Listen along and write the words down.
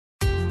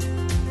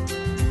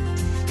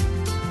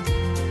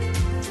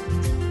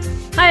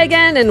Hi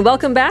again, and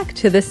welcome back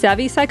to The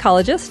Savvy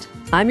Psychologist.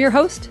 I'm your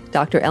host,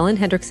 Dr. Ellen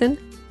Hendrickson,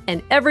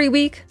 and every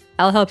week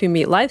I'll help you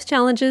meet life's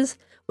challenges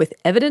with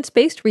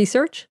evidence-based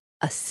research,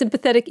 a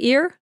sympathetic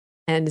ear,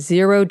 and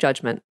zero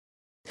judgment.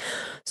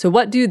 So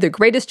what do the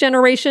greatest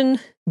generation,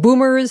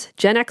 boomers,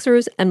 Gen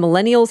Xers, and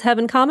millennials have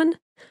in common?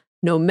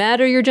 No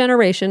matter your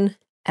generation,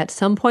 at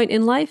some point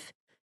in life,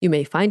 you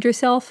may find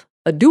yourself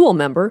a dual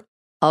member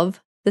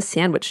of the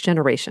sandwich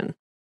generation.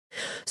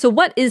 So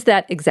what is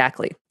that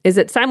exactly? Is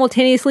it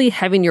simultaneously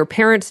having your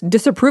parents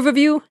disapprove of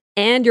you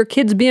and your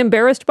kids be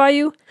embarrassed by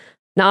you?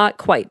 Not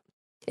quite.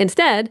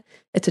 Instead,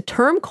 it's a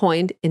term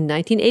coined in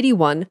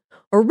 1981,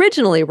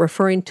 originally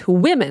referring to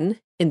women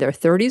in their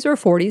 30s or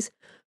 40s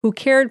who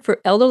cared for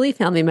elderly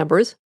family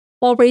members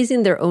while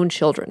raising their own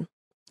children.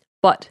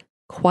 But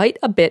quite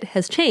a bit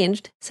has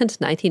changed since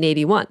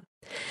 1981.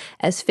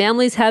 As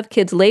families have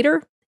kids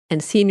later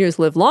and seniors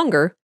live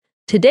longer,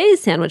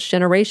 today's sandwich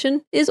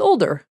generation is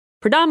older,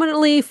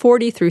 predominantly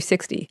 40 through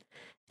 60,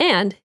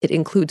 and it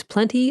includes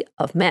plenty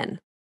of men.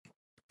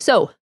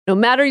 So, no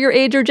matter your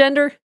age or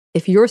gender,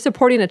 if you're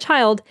supporting a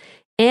child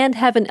and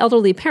have an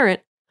elderly parent,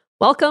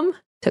 welcome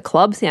to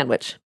Club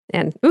Sandwich.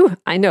 And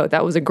I know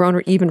that was a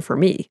groaner even for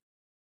me.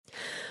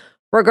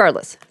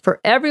 Regardless,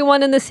 for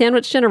everyone in the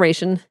sandwich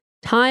generation,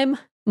 time,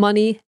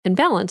 money, and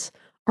balance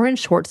are in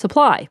short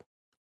supply.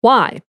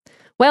 Why?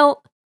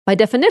 Well, by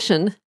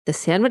definition, the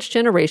sandwich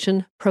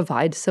generation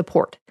provides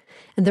support.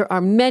 And there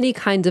are many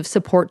kinds of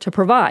support to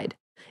provide.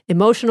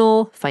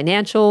 Emotional,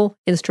 financial,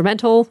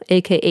 instrumental,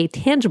 aka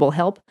tangible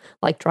help,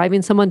 like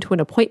driving someone to an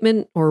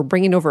appointment or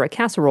bringing over a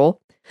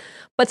casserole.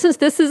 But since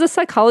this is a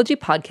psychology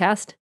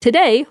podcast,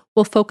 today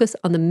we'll focus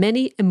on the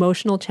many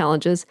emotional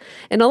challenges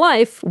in a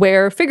life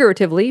where,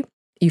 figuratively,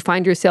 you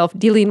find yourself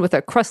dealing with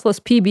a crustless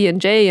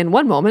PB&J in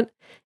one moment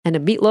and a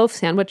meatloaf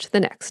sandwich the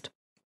next.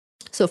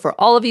 So for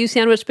all of you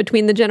sandwiched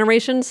between the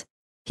generations,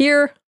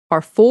 here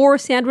are 4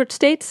 sandwich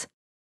states,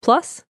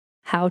 plus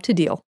how to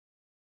deal.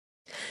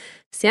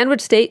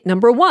 Sandwich state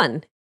number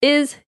 1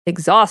 is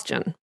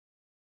exhaustion.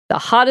 The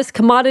hottest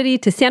commodity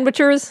to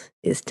sandwichers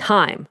is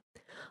time.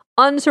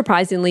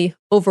 Unsurprisingly,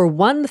 over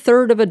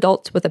 1/3 of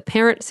adults with a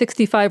parent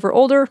 65 or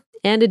older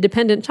and a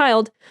dependent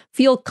child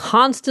feel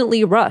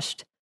constantly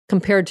rushed,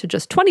 compared to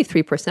just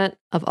 23%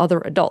 of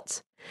other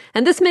adults.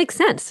 And this makes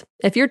sense.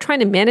 If you're trying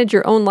to manage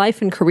your own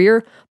life and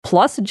career,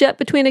 plus jet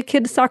between a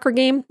kid's soccer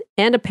game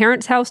and a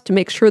parent's house to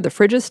make sure the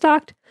fridge is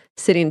stocked,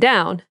 sitting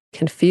down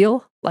can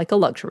feel like a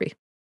luxury.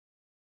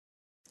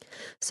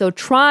 So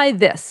try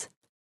this.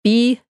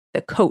 Be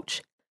the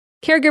coach.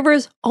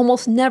 Caregivers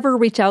almost never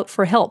reach out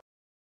for help,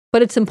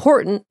 but it's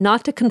important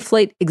not to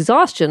conflate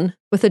exhaustion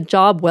with a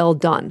job well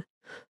done,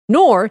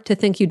 nor to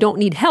think you don't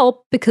need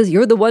help because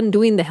you're the one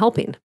doing the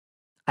helping.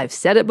 I've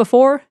said it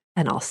before,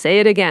 and I'll say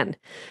it again.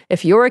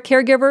 If you're a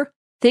caregiver,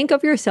 think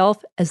of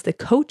yourself as the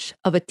coach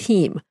of a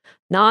team,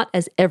 not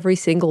as every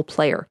single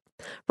player.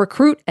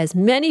 Recruit as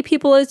many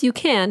people as you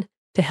can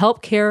to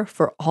help care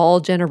for all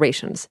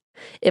generations.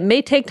 It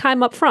may take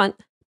time up front,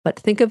 but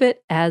think of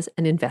it as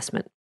an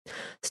investment.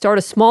 Start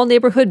a small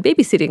neighborhood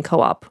babysitting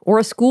co-op or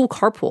a school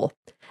carpool.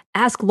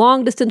 Ask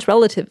long-distance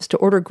relatives to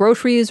order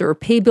groceries or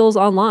pay bills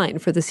online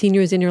for the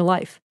seniors in your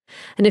life.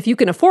 And if you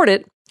can afford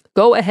it,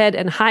 go ahead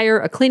and hire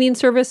a cleaning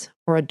service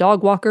or a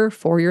dog walker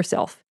for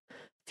yourself.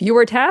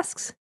 Fewer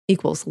tasks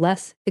equals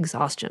less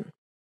exhaustion.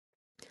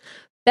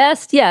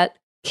 Best yet,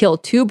 kill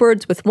 2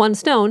 birds with 1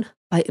 stone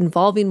by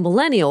involving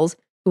millennials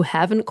who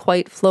haven't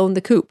quite flown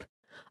the coop.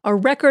 A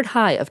record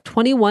high of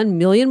 21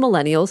 million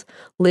millennials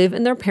live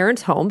in their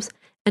parents' homes,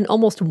 and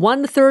almost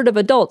 1/3 of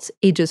adults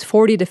ages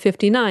 40 to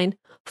 59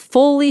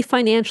 fully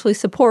financially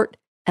support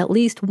at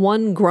least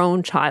one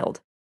grown child.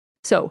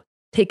 So,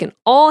 take an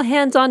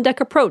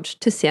all-hands-on-deck approach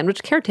to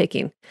sandwich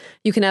caretaking.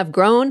 You can have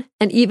grown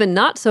and even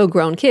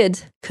not-so-grown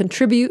kids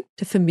contribute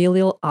to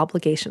familial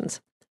obligations.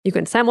 You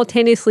can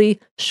simultaneously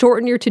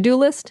shorten your to-do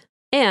list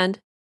and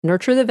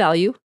nurture the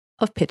value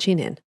of pitching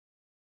in.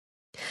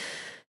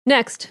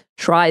 Next,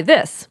 try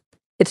this.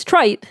 It's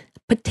trite,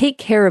 but take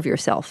care of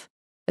yourself.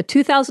 A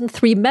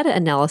 2003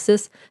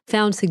 meta-analysis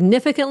found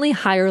significantly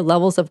higher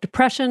levels of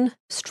depression,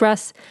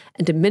 stress,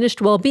 and diminished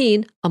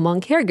well-being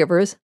among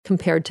caregivers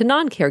compared to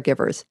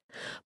non-caregivers.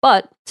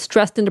 But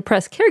stressed and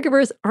depressed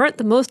caregivers aren't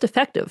the most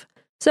effective.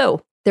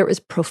 So there is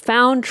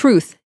profound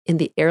truth in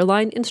the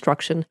airline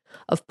instruction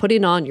of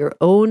putting on your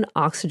own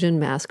oxygen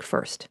mask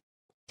first.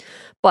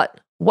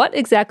 But what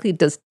exactly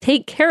does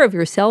take care of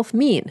yourself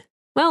mean?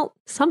 Well,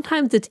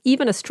 sometimes it's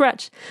even a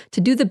stretch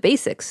to do the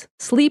basics: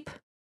 sleep,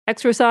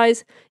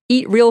 exercise,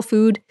 eat real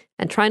food,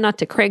 and try not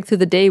to crank through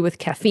the day with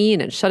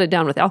caffeine and shut it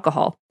down with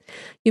alcohol.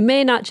 You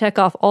may not check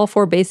off all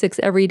 4 basics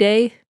every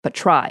day, but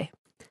try.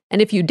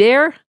 And if you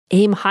dare,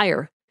 aim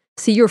higher.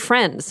 See your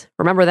friends.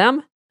 Remember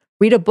them?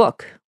 Read a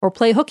book or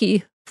play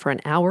hooky for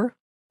an hour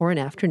or an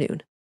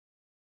afternoon.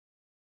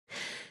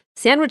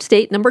 Sandwich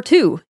state number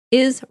 2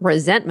 is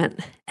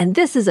resentment. And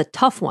this is a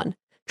tough one.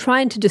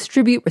 Trying to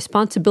distribute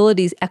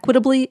responsibilities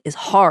equitably is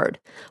hard,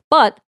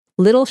 but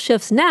little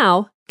shifts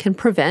now can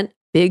prevent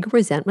big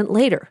resentment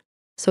later.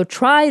 So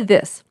try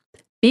this.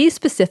 Be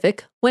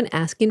specific when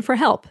asking for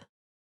help.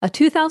 A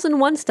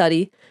 2001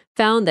 study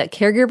found that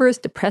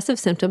caregivers' depressive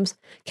symptoms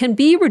can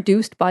be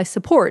reduced by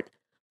support,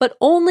 but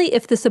only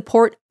if the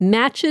support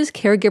matches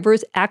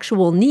caregivers'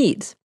 actual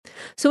needs.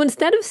 So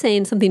instead of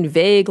saying something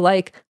vague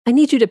like, I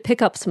need you to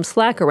pick up some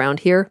slack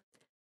around here,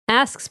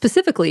 ask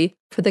specifically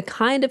for the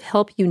kind of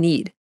help you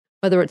need,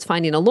 whether it's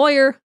finding a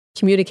lawyer,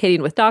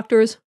 communicating with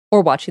doctors,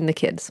 or watching the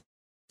kids.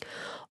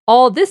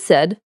 All this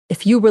said,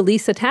 if you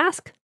release a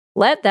task,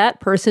 let that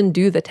person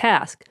do the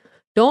task.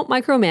 Don't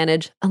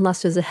micromanage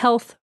unless there's a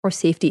health or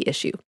safety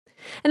issue.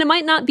 And it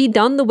might not be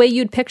done the way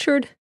you'd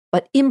pictured,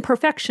 but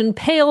imperfection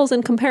pales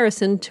in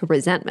comparison to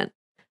resentment.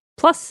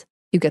 Plus,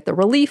 you get the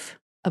relief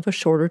of a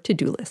shorter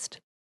to-do list.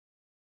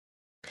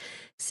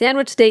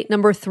 Sandwich state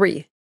number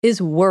 3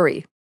 is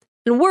worry.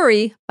 And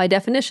worry, by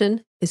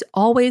definition, is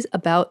always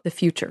about the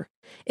future.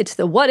 It's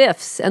the what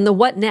ifs and the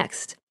what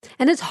next.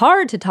 And it's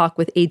hard to talk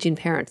with aging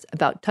parents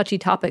about touchy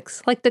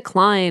topics like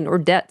decline or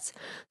debts.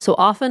 So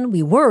often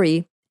we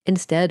worry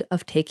instead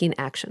of taking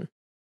action.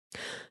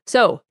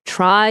 So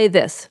try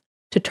this.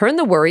 To turn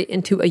the worry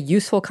into a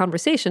useful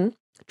conversation,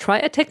 try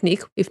a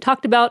technique we've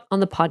talked about on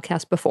the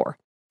podcast before.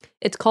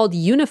 It's called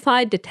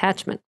unified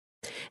detachment,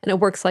 and it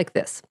works like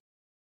this.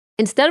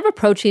 Instead of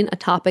approaching a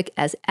topic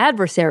as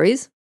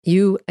adversaries,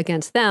 you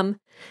against them,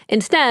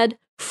 instead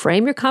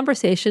frame your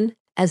conversation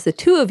as the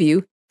two of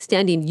you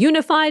standing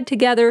unified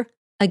together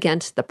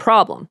against the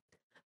problem.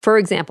 For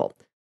example,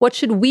 what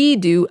should we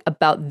do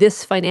about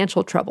this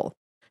financial trouble?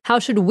 How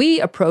should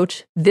we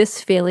approach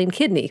this failing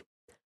kidney?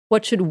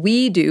 What should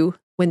we do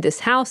when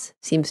this house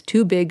seems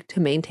too big to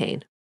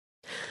maintain?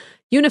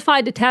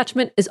 Unified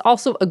detachment is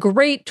also a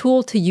great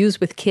tool to use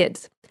with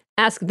kids.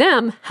 Ask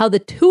them how the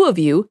two of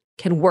you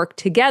can work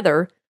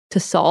together to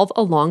solve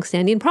a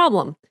long-standing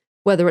problem,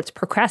 whether it's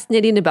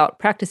procrastinating about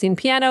practicing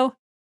piano,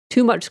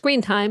 too much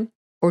screen time,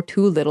 or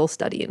too little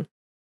studying.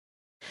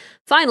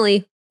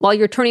 Finally, while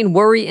you're turning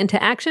worry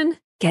into action,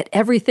 get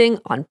everything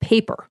on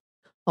paper.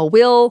 A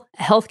will,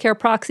 a healthcare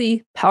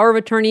proxy, power of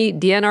attorney,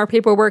 DNR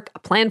paperwork, a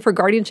plan for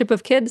guardianship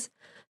of kids.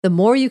 The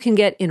more you can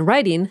get in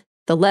writing,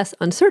 the less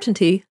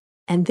uncertainty,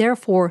 and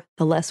therefore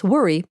the less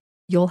worry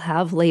you'll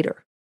have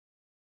later.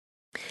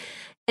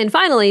 And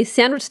finally,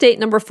 sandwich state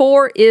number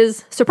 4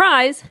 is,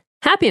 surprise,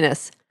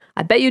 happiness.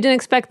 I bet you didn't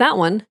expect that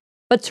one.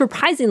 But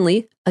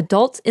surprisingly,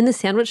 adults in the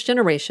sandwich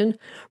generation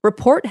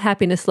report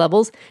happiness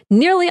levels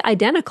nearly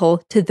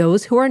identical to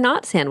those who are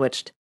not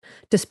sandwiched.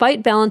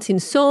 Despite balancing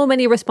so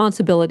many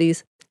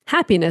responsibilities,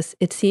 happiness,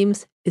 it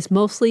seems, is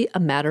mostly a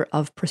matter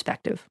of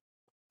perspective.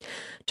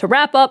 To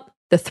wrap up,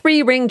 the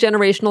 3-ring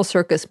generational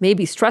circus may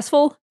be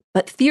stressful,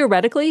 but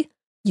theoretically,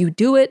 you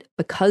do it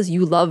because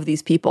you love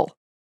these people.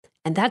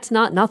 And that's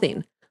not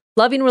nothing.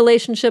 Loving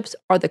relationships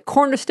are the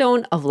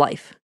cornerstone of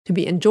life, to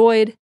be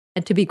enjoyed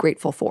and to be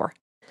grateful for.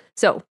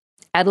 So,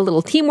 add a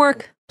little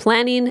teamwork,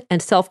 planning, and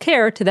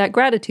self-care to that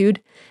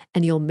gratitude,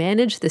 and you'll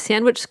manage the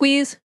sandwich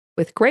squeeze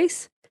with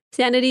grace,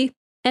 sanity,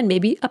 and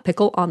maybe a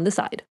pickle on the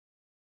side.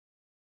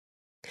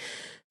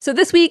 So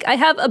this week, I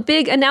have a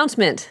big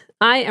announcement.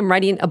 I am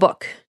writing a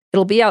book.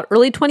 It'll be out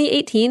early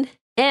 2018,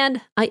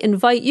 and I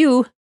invite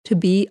you to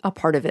be a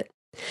part of it.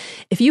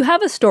 If you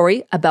have a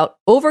story about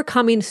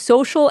overcoming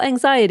social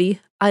anxiety,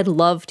 I'd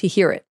love to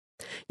hear it.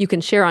 You can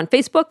share on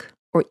Facebook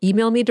or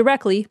email me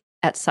directly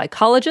at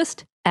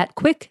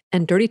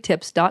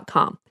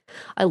psychologist@quickanddirtytips.com.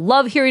 I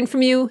love hearing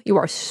from you. You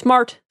are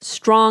smart,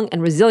 strong,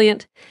 and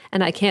resilient,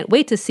 and I can't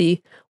wait to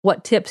see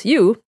what tips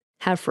you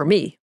have for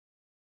me.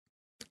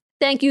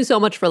 Thank you so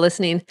much for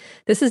listening.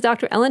 This is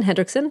Dr. Ellen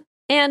Hendriksen,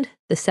 and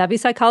The Savvy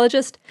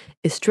Psychologist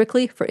is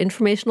strictly for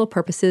informational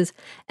purposes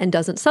and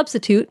doesn't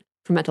substitute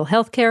for mental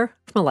health care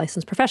from a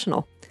licensed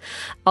professional.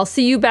 I'll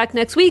see you back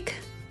next week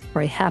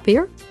for a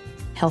happier,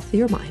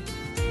 healthier mind.